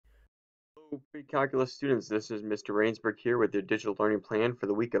Pre-calculus students, this is Mr. Rainsberg here with your digital learning plan for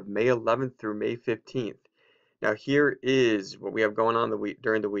the week of May 11th through May 15th. Now here is what we have going on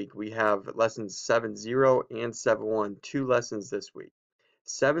during the week. We have lessons 7.0 and 7.1, two lessons this week.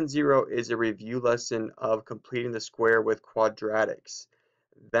 7.0 is a review lesson of completing the square with quadratics.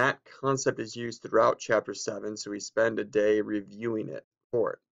 That concept is used throughout chapter 7, so we spend a day reviewing it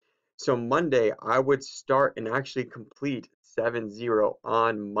for it. So Monday, I would start and actually complete 7.0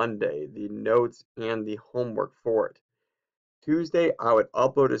 on Monday, the notes and the homework for it. Tuesday, I would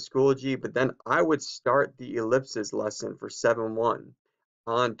upload a Schoology, but then I would start the ellipses lesson for 7.1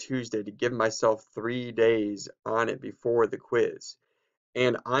 on Tuesday to give myself 3 days on it before the quiz.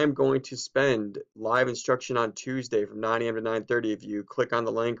 And I'm going to spend live instruction on Tuesday from 9 a.m. to 9:30. If you click on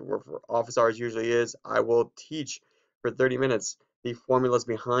the link where office hours usually is, I will teach for 30 minutes the formulas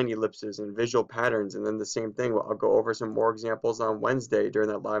behind ellipses and visual patterns. And then the same thing, I'll go over some more examples on Wednesday during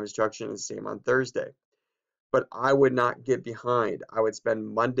that live instruction and same on Thursday. But I would not get behind. I would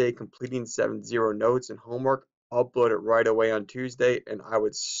spend Monday completing 7.0 notes and homework, upload it right away on Tuesday, and I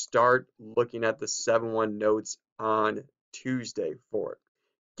would start looking at the 7.1 notes on Tuesday for it.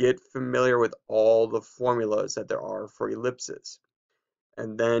 Get familiar with all the formulas that there are for ellipses,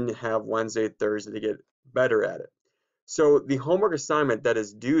 and then have Wednesday, Thursday to get better at it. So the homework assignment that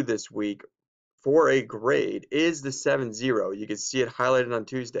is due this week for a grade is the 7.0. You can see it highlighted on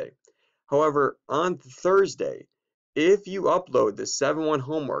Tuesday. However, on Thursday, if you upload the 7.1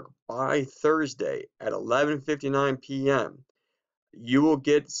 homework by Thursday at 11:59 p.m., you will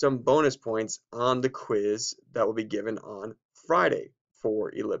get some bonus points on the quiz that will be given on Friday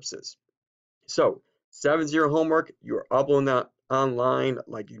for ellipses. So 7.0 homework, you're uploading that online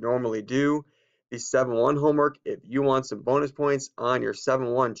like you normally do. The 7.1 homework, if you want some bonus points on your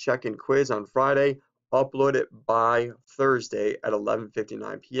 7.1 check-in quiz on Friday, upload it by Thursday at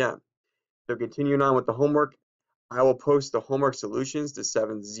 11:59 p.m. So continuing on with the homework, I will post the homework solutions to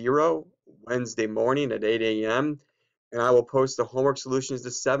 7.0 Wednesday morning at 8 a.m. and I will post the homework solutions to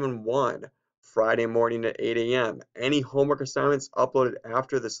 7.1 Friday morning at 8 a.m. Any homework assignments uploaded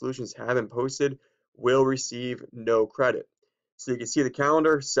after the solutions have been posted will receive no credit. So you can see the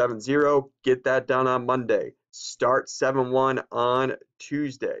calendar, 7.0, get that done on Monday. Start 7.1 on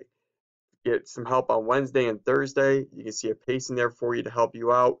Tuesday. Get some help on Wednesday and Thursday. You can see a pacing there for you to help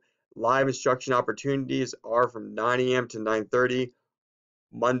you out. Live instruction opportunities are from 9 a.m. to 9:30,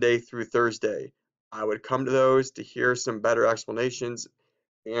 Monday through Thursday. I would come to those to hear some better explanations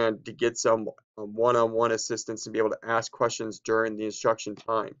and to get some one-on-one assistance and be able to ask questions during the instruction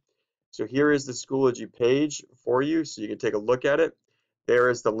time. So here is the Schoology page for you, so you can take a look at it. There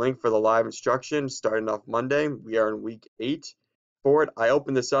is the link for the live instruction starting off Monday. We are in week 8 for it. I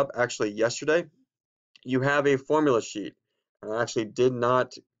opened this up actually yesterday. You have a formula sheet. I actually did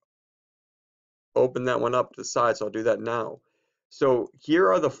not open that one up to the side, so I'll do that now. So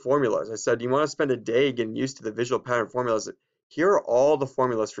here are the formulas. I said you want to spend a day getting used to the visual pattern formulas. Here are all the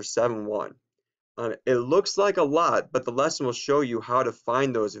formulas for 7.1. It looks like a lot, but the lesson will show you how to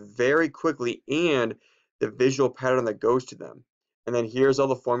find those very quickly and the visual pattern that goes to them. And then here's all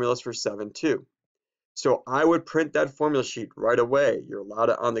the formulas for 7.2. So I would print that formula sheet right away. You're allowed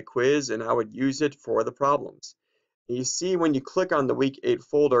it on the quiz, and I would use it for the problems. You see when you click on the week 8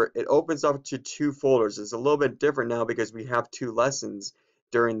 folder, it opens up to 2 folders. It's a little bit different now because we have 2 lessons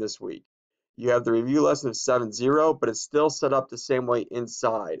during this week. You have the review lesson of 7.0, but it's still set up the same way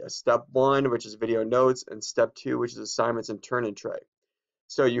inside. A step 1, which is video notes, and step 2, which is assignments and turn-in tray.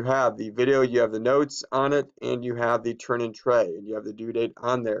 So you have the video, you have the notes on it, and you have the turn-in tray, and you have the due date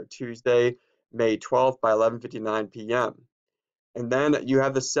on there, Tuesday, May 12th by 11:59 p.m. And then you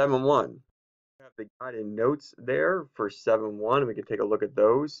have the 7.1. Have the guided notes there for 7.1. We can take a look at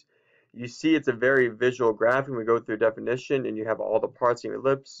those. You see it's a very visual graphic. We go through definition and you have all the parts in your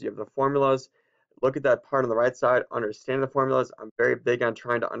ellipse. You have the formulas. Look at that part on the right side, understand the formulas. I'm very big on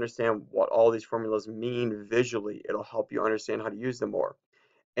trying to understand what all these formulas mean visually. It'll help you understand how to use them more.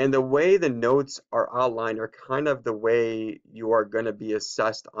 And the way the notes are outlined are kind of the way you are going to be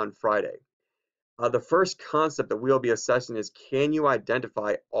assessed on Friday. The first concept that we'll be assessing is, can you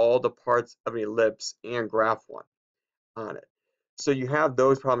identify all the parts of an ellipse and graph one on it? So you have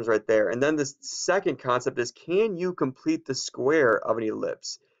those problems right there. And then the second concept is, can you complete the square of an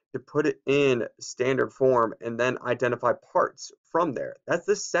ellipse to put it in standard form and then identify parts from there? That's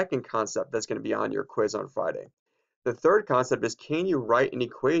the second concept that's going to be on your quiz on Friday. The third concept is, can you write an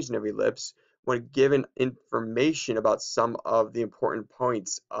equation of ellipse when given information about some of the important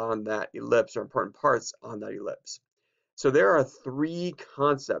points on that ellipse or important parts on that ellipse. So there are 3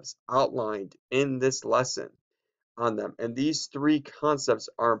 concepts outlined in this lesson on them. And these three concepts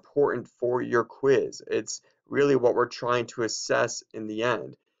are important for your quiz. It's really what we're trying to assess in the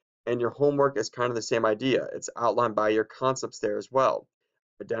end. And your homework is kind of the same idea. It's outlined by your concepts there as well.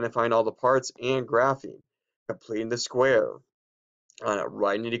 Identifying all the parts and graphing, completing the square,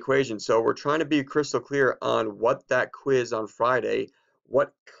 writing an equation. So we're trying to be crystal clear on what that quiz on Friday,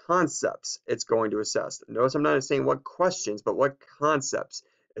 what concepts it's going to assess. Notice I'm not saying what questions, but what concepts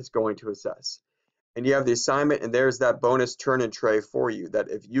it's going to assess. And you have the assignment, and there's that bonus turn-in tray for you, that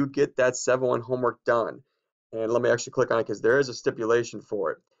if you get that 7-1 homework done, and let me actually click on it because there is a stipulation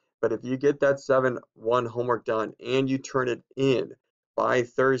for it, but if you get that 7-1 homework done and you turn it in by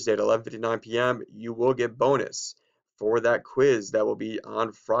Thursday at 11:59 p.m., you will get bonus for that quiz that will be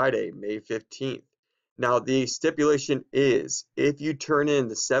on Friday, May 15th. Now, the stipulation is if you turn in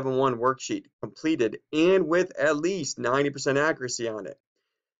the 7-1 worksheet completed and with at least 90% accuracy on it,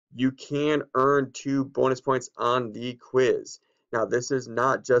 you can earn 2 bonus points on the quiz. Now, this is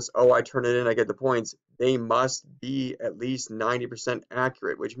not just, oh, I turn it in, I get the points. They must be at least 90%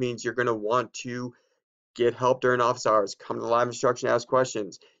 accurate, which means you're going to want to get help during office hours, come to the live instruction, ask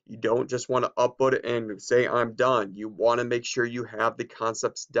questions. You don't just want to upload it and say, I'm done. You want to make sure you have the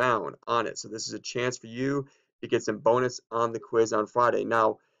concepts down on it. So this is a chance for you to get some bonus on the quiz on Friday.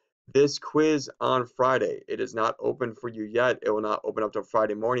 Now, this quiz on Friday, it is not open for you yet. It will not open up till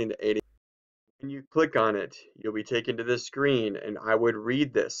Friday morning at 8 a.m. When you click on it, you'll be taken to this screen, and I would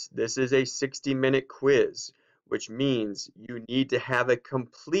read this. This is a 60-minute quiz, which means you need to have it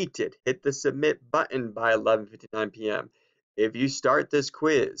completed. Hit the submit button by 11:59 p.m. If you start this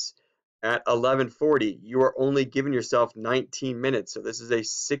quiz at 11:40, you are only giving yourself 19 minutes. So this is a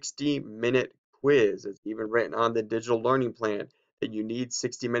 60-minute quiz. It's even written on the digital learning plan that you need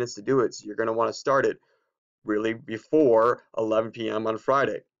 60 minutes to do it. So you're going to want to start it really before 11 p.m. on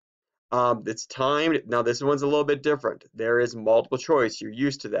Friday. It's timed. Now this one's a little bit different. There is multiple choice. You're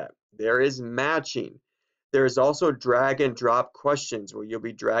used to that. There is matching. There is also drag and drop questions where you'll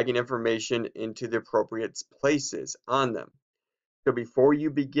be dragging information into the appropriate places on them. So before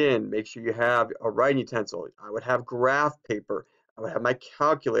you begin, make sure you have a writing utensil. I would have graph paper. I would have my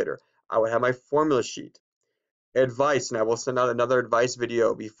calculator. I would have my formula sheet. Advice, and I will send out another advice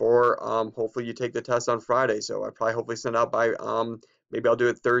video before hopefully you take the test on Friday. So I probably hopefully send out by maybe I'll do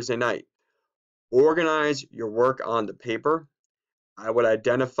it Thursday night. Organize your work on the paper. I would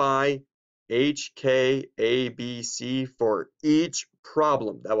identify H, K, A, B, C for each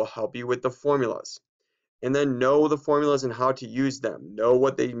problem. That will help you with the formulas. And then know the formulas and how to use them. Know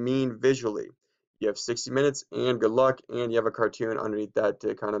what they mean visually. You have 60 minutes and good luck, and you have a cartoon underneath that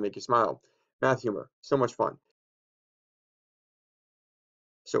to kind of make you smile. Math humor, so much fun.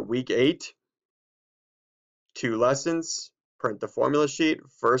 So week 8, 2 lessons, print the formula sheet.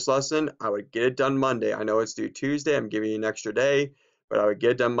 First lesson, I would get it done Monday. I know it's due Tuesday. I'm giving you an extra day, but I would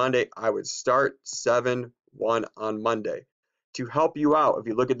get it done Monday. I would start 7-1 on Monday. To help you out, if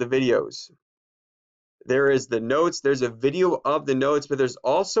you look at the videos, there is the notes. There's a video of the notes, but there's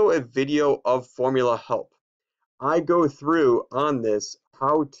also a video of formula help. I go through on this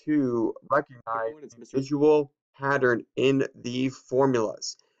how to recognize the visual pattern in the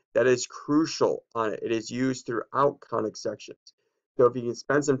formulas. That is crucial on it. It is used throughout conic sections. So if you can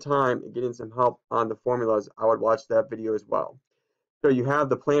spend some time getting some help on the formulas, I would watch that video as well. So you have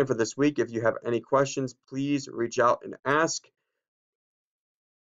the plan for this week. If you have any questions, please reach out and ask.